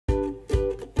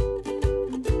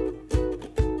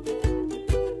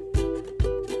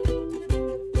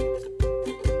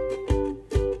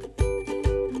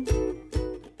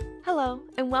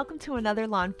and welcome to another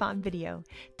lawnfawn video.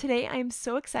 Today I am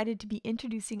so excited to be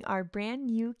introducing our brand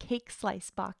new cake slice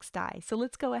box die, so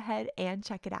let's go ahead and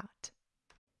check it out.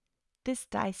 This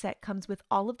die set comes with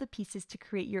all of the pieces to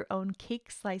create your own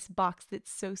cake slice box that's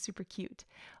so super cute.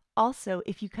 Also,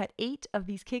 if you cut 8 of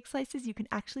these cake slices, you can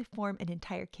actually form an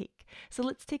entire cake. So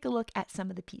let's take a look at some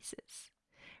of the pieces.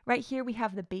 Right here we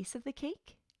have the base of the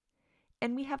cake,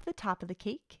 and we have the top of the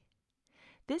cake.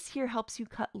 This here helps you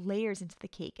cut layers into the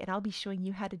cake, and I'll be showing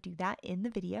you how to do that in the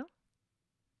video.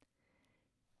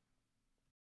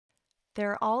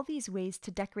 There are all these ways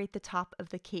to decorate the top of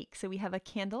the cake. So we have a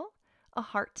candle, a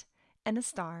heart, and a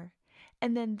star.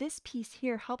 And then this piece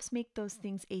here helps make those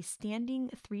things a standing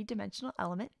 3-dimensional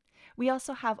element. We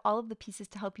also have all of the pieces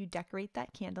to help you decorate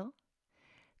that candle.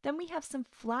 Then we have some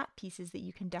flat pieces that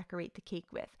you can decorate the cake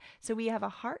with. So we have a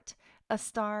heart, a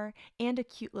star, and a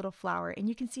cute little flower. And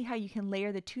you can see how you can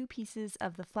layer the 2 pieces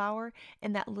of the flower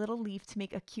and that little leaf to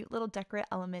make a cute little decorate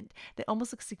element that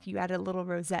almost looks like you added a little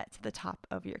rosette to the top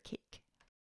of your cake.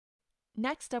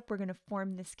 Next up, we're going to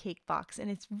form this cake box, and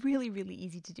it's really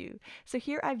easy to do. So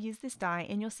here I've used this die,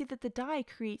 and you'll see that the die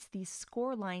creates these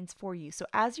score lines for you. So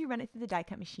as you run it through the die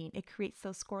cut machine, it creates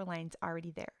those score lines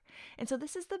already there. And so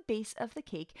this is the base of the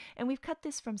cake, and we've cut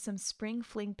this from some spring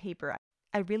fling paper.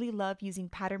 I really love using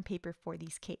pattern paper for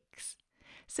these cakes.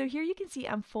 So here you can see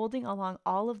I'm folding along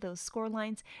all of those score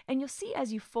lines, and you'll see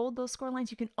as you fold those score lines,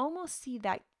 you can almost see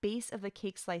that base of the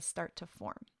cake slice start to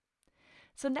form.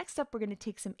 So next up, we're going to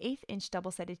take some 1/8 inch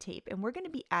double-sided tape, and we're going to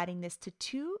be adding this to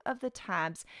 2 of the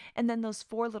tabs and then those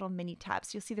 4 little mini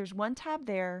tabs. You'll see there's 1 tab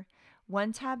there,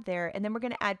 1 tab there, and then we're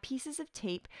going to add pieces of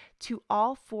tape to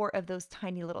all 4 of those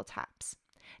tiny little tabs.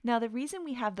 Now the reason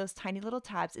we have those tiny little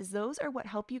tabs is those are what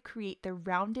help you create the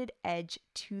rounded edge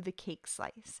to the cake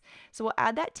slice. So we'll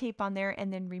add that tape on there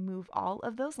and then remove all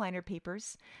of those liner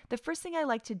papers. The first thing I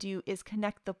like to do is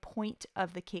connect the point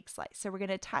of the cake slice. So we're going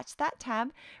to attach that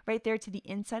tab right there to the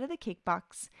inside of the cake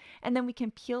box, and then we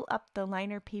can peel up the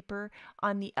liner paper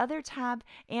on the other tab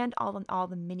and all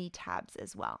the mini tabs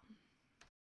as well.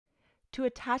 To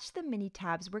attach the mini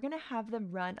tabs, we're going to have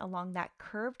them run along that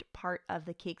curved part of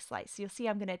the cake slice. So you'll see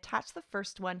I'm going to attach the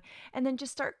first one and then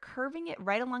just start curving it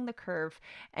right along the curve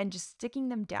and just sticking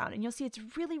them down. And you'll see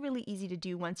it's really easy to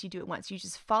do once you do it once. You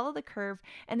just follow the curve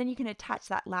and then you can attach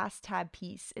that last tab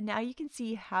piece. And now you can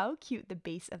see how cute the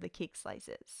base of the cake slice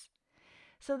is.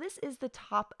 So this is the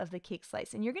top of the cake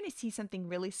slice, and you're going to see something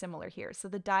really similar here. So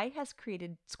the die has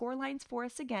created score lines for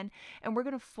us again, and we're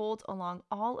going to fold along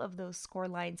all of those score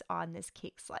lines on this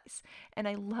cake slice. And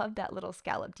I love that little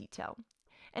scallop detail.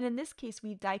 And in this case,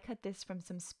 we die cut this from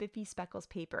some spiffy speckles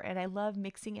paper, and I love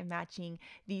mixing and matching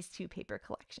these 2 paper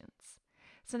collections.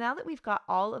 So now that we've got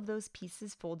all of those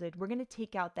pieces folded, we're going to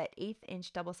take out that 1/8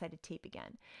 inch double-sided tape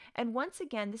again. And once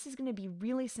again, this is going to be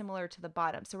really similar to the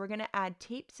bottom. So we're going to add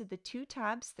tape to the 2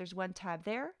 tabs. There's 1 tab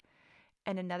there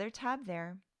and another tab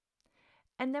there.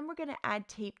 And then we're going to add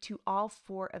tape to all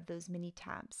 4 of those mini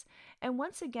tabs. And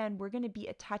once again, we're going to be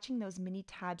attaching those mini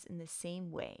tabs in the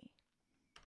same way.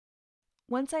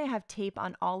 Once I have tape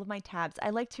on all of my tabs, I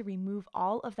like to remove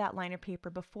all of that liner paper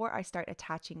before I start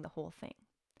attaching the whole thing.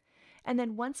 And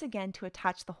then once again, to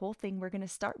attach the whole thing, we're going to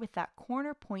start with that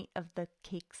corner point of the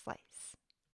cake slice.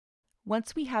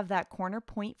 Once we have that corner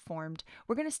point formed,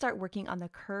 we're going to start working on the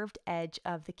curved edge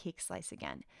of the cake slice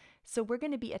again. So we're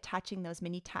going to be attaching those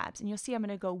mini tabs, and you'll see I'm going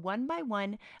to go one by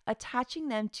one, attaching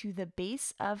them to the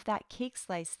base of that cake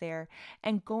slice there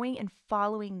and going and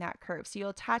following that curve. So you'll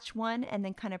attach one and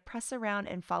then kind of press around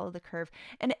and follow the curve,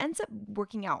 and it ends up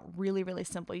working out really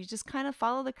simple. You just kind of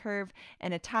follow the curve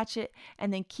and attach it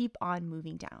and then keep on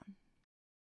moving down.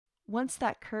 Once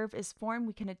that curve is formed,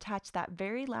 we can attach that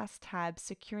very last tab,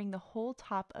 securing the whole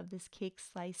top of this cake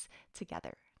slice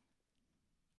together.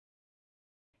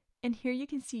 And here you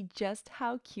can see just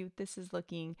how cute this is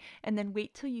looking, and then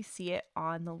wait till you see it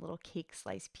on the little cake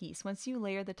slice piece. Once you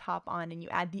layer the top on and you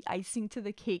add the icing to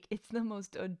the cake, it's the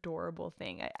most adorable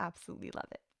thing. I absolutely love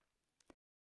it.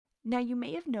 Now you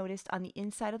may have noticed on the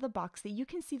inside of the box that you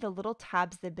can see the little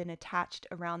tabs that have been attached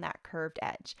around that curved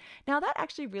edge. Now that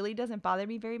actually really doesn't bother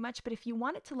me very much, but if you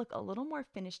want it to look a little more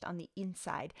finished on the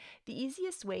inside, the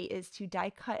easiest way is to die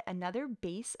cut another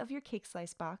base of your cake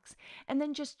slice box and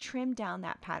then just trim down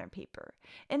that pattern paper.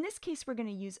 In this case, we're going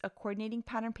to use a coordinating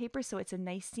pattern paper so it's a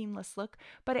nice seamless look,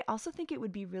 but I also think it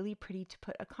would be really pretty to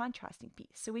put a contrasting piece.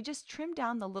 So we just trim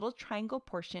down the little triangle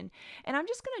portion, and I'm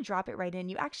just going to drop it right in.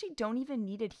 You actually don't even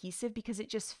need adhesive because it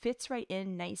just fits right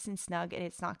in nice and snug, and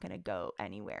it's not going to go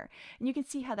anywhere. And you can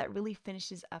see how that really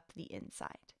finishes up the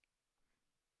inside.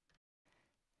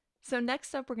 So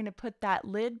next up, we're going to put that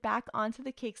lid back onto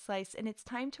the cake slice, and it's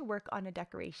time to work on a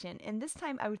decoration. And this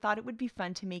time I thought it would be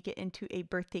fun to make it into a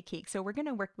birthday cake, so we're going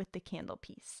to work with the candle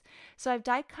piece. So I've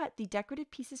die cut the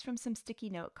decorative pieces from some sticky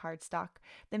note cardstock,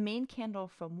 the main candle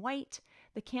from white,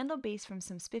 the candle base from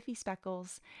some spiffy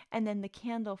speckles, and then the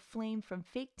candle flame from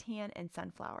fake tan and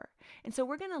sunflower. And so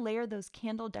we're going to layer those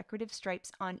candle decorative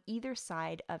stripes on either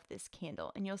side of this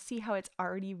candle, and you'll see how it's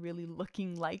already really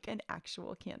looking like an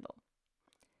actual candle.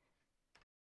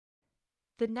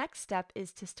 The next step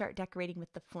is to start decorating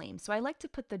with the flame. So I like to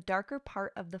put the darker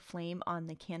part of the flame on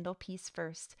the candle piece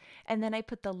first, and then I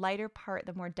put the lighter part,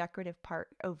 the more decorative part,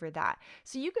 over that.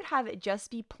 So you could have it just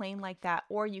be plain like that,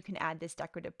 or you can add this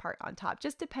decorative part on top,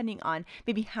 just depending on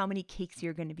maybe how many cakes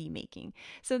you're going to be making.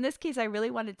 So in this case, I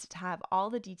really wanted to have all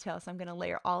the details, so I'm going to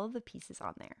layer all of the pieces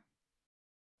on there.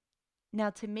 Now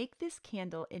to make this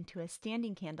candle into a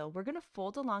standing candle, we're going to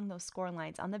fold along those score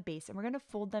lines on the base, and we're going to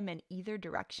fold them in either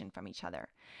direction from each other.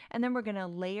 And then we're going to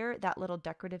layer that little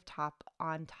decorative top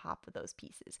on top of those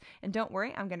pieces. And don't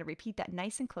worry, I'm going to repeat that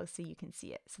nice and close so you can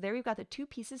see it. So there we've got the two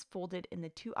pieces folded in the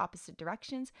two opposite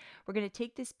directions. We're going to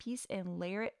take this piece and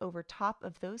layer it over top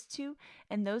of those two,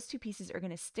 and those two pieces are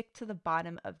going to stick to the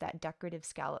bottom of that decorative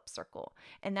scallop circle.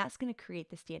 And that's going to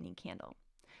create the standing candle.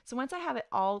 So once I have it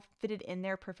all fitted in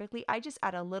there perfectly, I just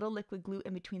add a little liquid glue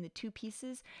in between the two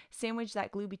pieces, sandwich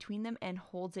that glue between them, and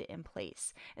hold it in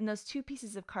place. And those two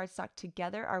pieces of cardstock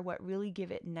together are what really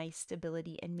give it nice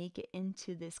stability and make it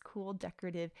into this cool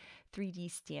decorative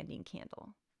 3D standing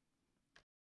candle.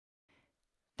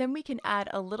 Then we can add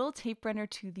a little tape runner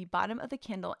to the bottom of the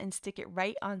candle and stick it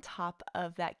right on top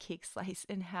of that cake slice.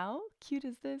 And how cute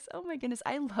is this? Oh my goodness,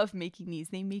 I love making these.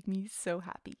 They make me so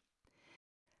happy.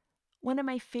 One of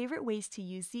my favorite ways to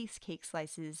use these cake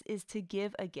slices is to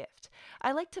give a gift.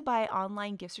 I like to buy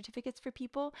online gift certificates for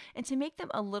people, and to make them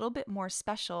a little bit more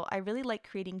special, I really like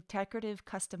creating decorative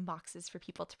custom boxes for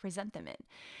people to present them in.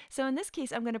 So in this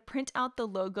case, I'm going to print out the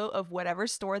logo of whatever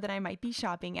store that I might be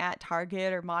shopping at,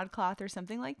 Target or ModCloth or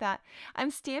something like that. I'm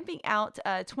stamping out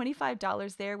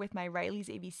 $25 there with my Riley's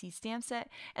ABC stamp set,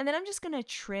 and then I'm just going to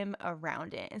trim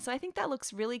around it. And so I think that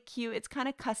looks really cute. It's kind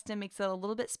of custom, makes it a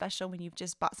little bit special when you've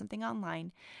just bought something online.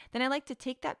 Then I like to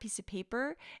take that piece of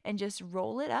paper and just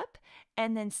roll it up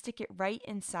and then stick it right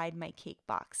inside my cake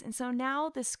box. And so now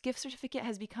this gift certificate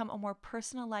has become a more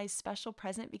personalized special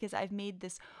present because I've made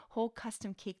this whole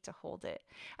custom cake to hold it.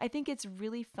 I think it's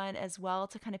really fun as well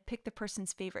to kind of pick the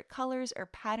person's favorite colors or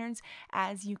patterns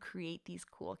as you create these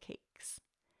cool cakes.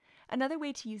 Another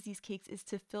way to use these cakes is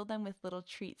to fill them with little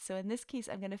treats. So in this case,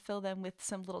 I'm going to fill them with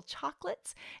some little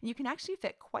chocolates, and you can actually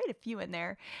fit quite a few in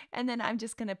there. And then I'm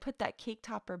just going to put that cake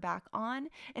topper back on,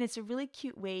 and it's a really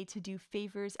cute way to do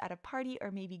favors at a party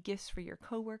or maybe gifts for your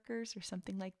coworkers or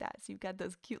something like that. So you've got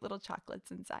those cute little chocolates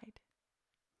inside.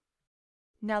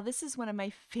 Now this is one of my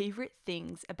favorite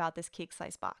things about this cake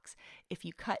slice box. If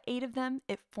you cut 8 of them,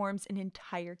 it forms an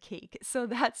entire cake. So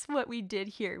that's what we did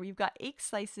here. We've got 8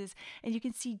 slices, and you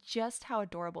can see just how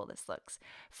adorable this looks.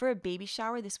 For a baby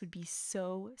shower, this would be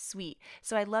so sweet.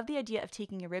 So I love the idea of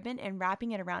taking a ribbon and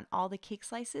wrapping it around all the cake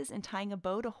slices and tying a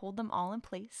bow to hold them all in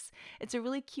place. It's a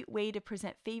really cute way to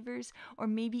present favors, or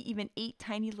maybe even 8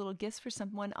 tiny little gifts for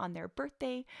someone on their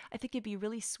birthday. I think it'd be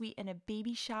really sweet in a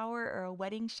baby shower or a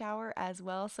wedding shower as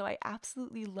well. So I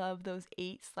absolutely love those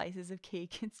 8 slices of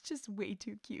cake. It's just way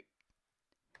too cute.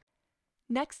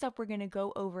 Next up, we're going to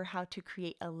go over how to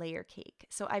create a layer cake.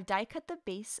 So I've die cut the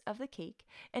base of the cake,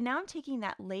 and now I'm taking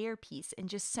that layer piece and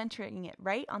just centering it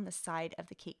right on the side of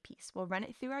the cake piece. We'll run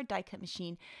it through our die cut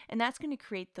machine, and that's going to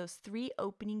create those 3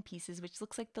 opening pieces, which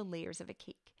looks like the layers of a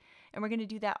cake. And we're going to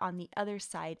do that on the other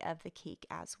side of the cake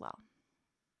as well.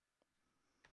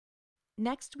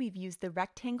 Next, we've used the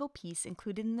rectangle piece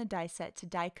included in the die set to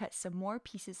die cut some more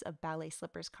pieces of Ballet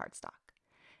Slippers cardstock.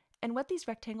 And what these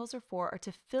rectangles are for are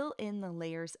to fill in the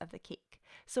layers of the cake.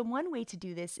 So one way to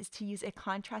do this is to use a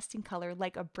contrasting color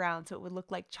like a brown, so it would look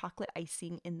like chocolate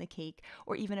icing in the cake,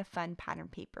 or even a fun pattern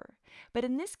paper. But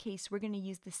in this case, we're going to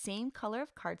use the same color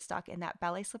of cardstock and that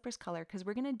Ballet Slippers color because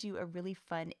we're going to do a really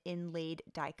fun inlaid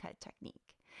die cut technique.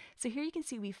 So here you can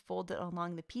see we folded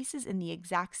along the pieces in the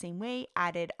exact same way,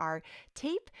 added our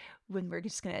tape, when we're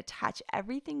just going to attach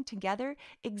everything together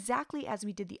exactly as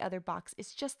we did the other box.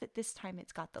 It's just that this time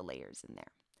it's got the layers in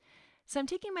there. So I'm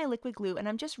taking my liquid glue and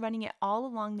I'm just running it all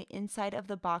along the inside of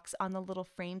the box on the little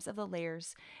frames of the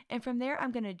layers. And from there,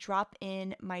 I'm going to drop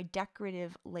in my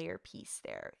decorative layer piece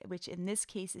there, which in this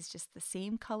case is just the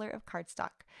same color of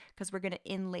cardstock because we're going to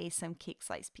inlay some cake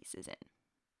slice pieces in.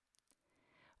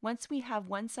 Once we have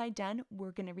one side done,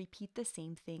 we're going to repeat the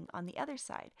same thing on the other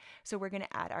side. So we're going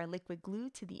to add our liquid glue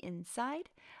to the inside.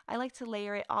 I like to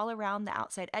layer it all around the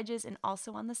outside edges and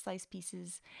also on the slice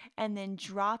pieces, and then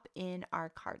drop in our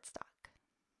cardstock.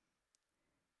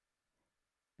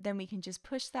 Then we can just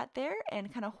push that there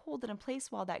and kind of hold it in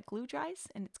place while that glue dries,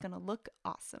 and it's going to look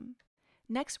awesome.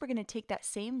 Next, we're going to take that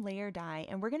same layer die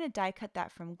and we're going to die cut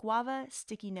that from Guava,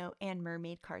 Sticky Note, and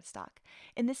Mermaid cardstock.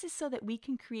 And this is so that we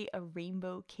can create a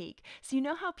rainbow cake. So you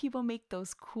know how people make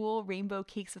those cool rainbow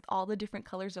cakes with all the different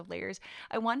colors of layers?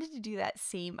 I wanted to do that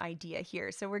same idea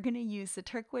here. So we're going to use the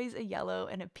turquoise, a yellow,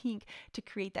 and a pink to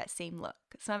create that same look.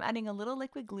 So I'm adding a little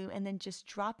liquid glue and then just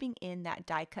dropping in that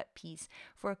die cut piece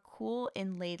for a cool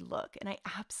inlaid look. And I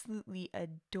absolutely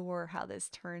adore how this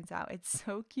turns out. It's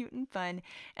so cute and fun,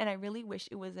 and I really wish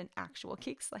it was an actual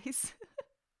cake slice.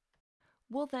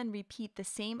 We'll then repeat the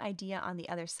same idea on the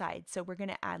other side. So we're going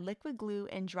to add liquid glue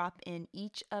and drop in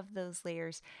each of those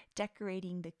layers,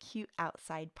 decorating the cute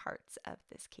outside parts of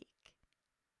this cake.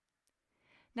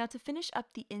 Now to finish up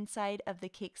the inside of the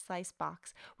cake slice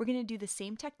box, we're going to do the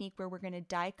same technique where we're going to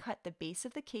die cut the base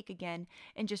of the cake again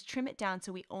and just trim it down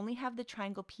so we only have the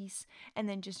triangle piece, and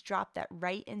then just drop that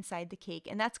right inside the cake,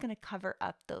 and that's going to cover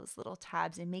up those little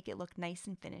tabs and make it look nice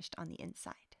and finished on the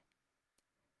inside.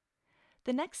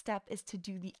 The next step is to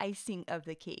do the icing of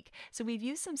the cake. So we've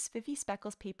used some spiffy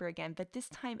speckles paper again, but this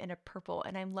time in a purple,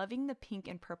 and I'm loving the pink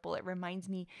and purple. It reminds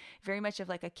me very much of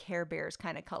like a Care Bears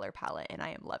kind of color palette, and I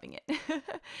am loving it.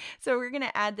 So we're going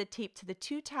to add the tape to the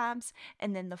 2 tabs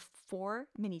and then the 5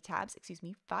 mini tabs.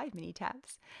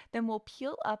 Then we'll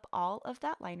peel up all of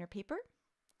that liner paper,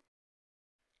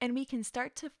 and we can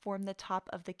start to form the top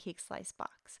of the cake slice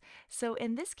box. So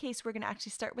in this case, we're going to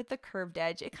actually start with the curved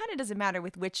edge. It kind of doesn't matter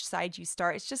with which side you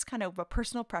start. It's just kind of a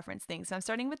personal preference thing. So I'm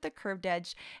starting with the curved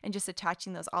edge and just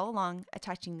attaching those all along,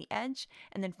 attaching the edge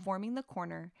and then forming the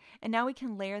corner. And now we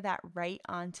can layer that right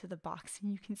onto the box,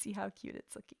 and you can see how cute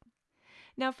it's looking.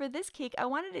 Now for this cake, I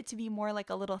wanted it to be more like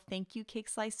a little thank you cake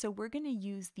slice, so we're going to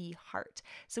use the heart.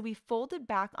 So we folded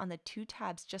back on the 2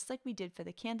 tabs just like we did for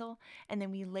the candle, and then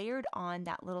we layered on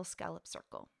that little scallop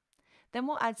circle. Then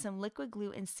we'll add some liquid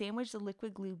glue and sandwich the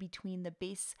liquid glue between the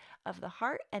base of the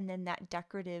heart and then that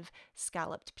decorative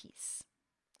scalloped piece.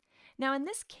 Now in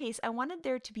this case, I wanted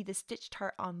there to be the stitched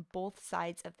heart on both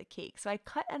sides of the cake. So I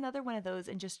cut another one of those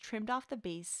and just trimmed off the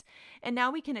base. And now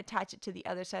we can attach it to the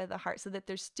other side of the heart so that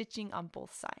there's stitching on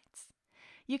both sides.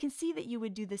 You can see that you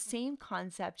would do the same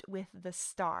concept with the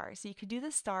star. So you could do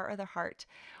the star or the heart,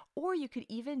 or you could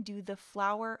even do the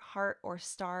flower, heart, or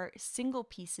star single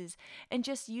pieces and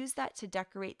just use that to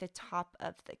decorate the top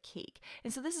of the cake.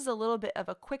 And so this is a little bit of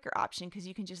a quicker option because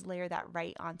you can just layer that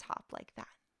right on top like that.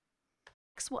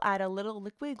 Next, we'll add a little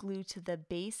liquid glue to the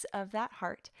base of that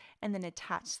heart and then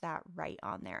attach that right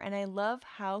on there. And I love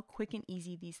how quick and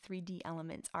easy these 3D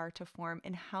elements are to form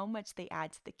and how much they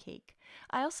add to the cake.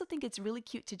 I also think it's really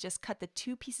cute to just cut the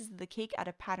 2 pieces of the cake out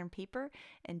of pattern paper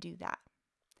and do that.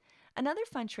 Another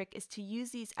fun trick is to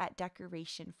use these at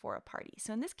decoration for a party.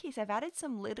 So in this case, I've added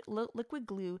some liquid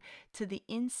glue to the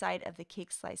inside of the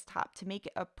cake slice top to make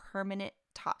it a permanent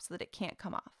top so that it can't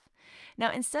come off.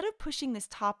 Now, instead of pushing this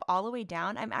top all the way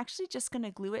down, I'm actually just going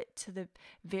to glue it to the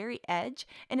very edge,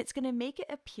 and it's going to make it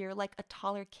appear like a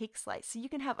taller cake slice. So you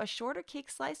can have a shorter cake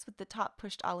slice with the top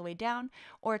pushed all the way down,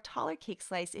 or a taller cake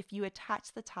slice if you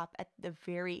attach the top at the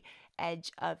very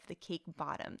edge of the cake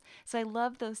bottom. So I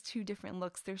love those 2 different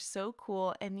looks. They're so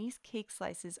cool, and these cake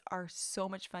slices are so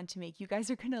much fun to make. You guys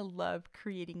are going to love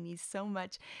creating these so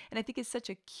much, and I think it's such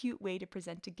a cute way to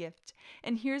present a gift.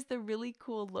 And here's the really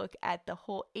cool look at the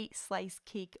whole 8-slice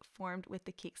cake formed with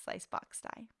the cake slice box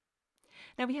die.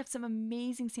 Now we have some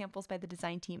amazing samples by the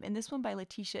design team, and this one by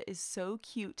Letitia is so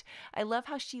cute. I love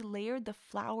how she layered the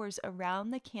flowers around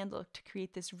the candle to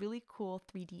create this really cool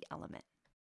 3D element.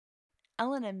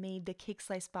 Elena made the cake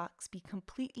slice box be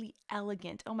completely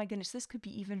elegant. Oh my goodness, this could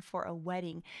be even for a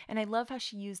wedding. And I love how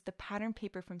she used the pattern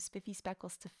paper from Spiffy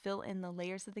Speckles to fill in the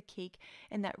layers of the cake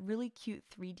and that really cute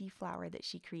 3D flower that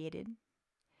she created.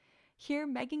 Here,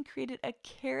 Megan created a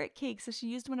carrot cake, so she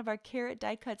used one of our carrot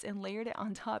die cuts and layered it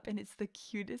on top, and it's the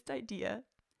cutest idea.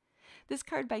 This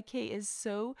card by Kay is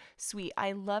so sweet.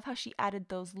 I love how she added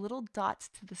those little dots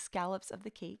to the scallops of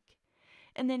the cake.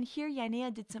 And then here,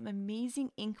 Yanea did some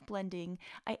amazing ink blending.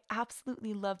 I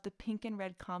absolutely love the pink and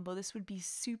red combo. This would be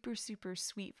super, super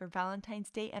sweet for Valentine's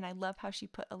Day, and I love how she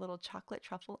put a little chocolate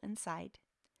truffle inside.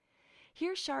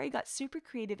 Here, Shari got super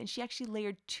creative, and she actually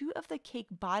layered 2 of the cake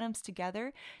bottoms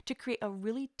together to create a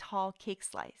really tall cake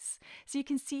slice. So you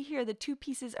can see here the 2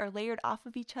 pieces are layered off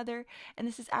of each other, and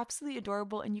this is absolutely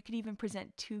adorable, and you could even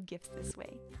present 2 gifts this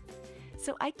way.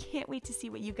 So I can't wait to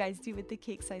see what you guys do with the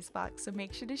cake size box, so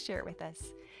make sure to share it with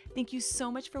us. Thank you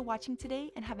so much for watching today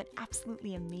and have an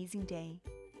absolutely amazing day.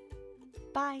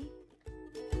 Bye!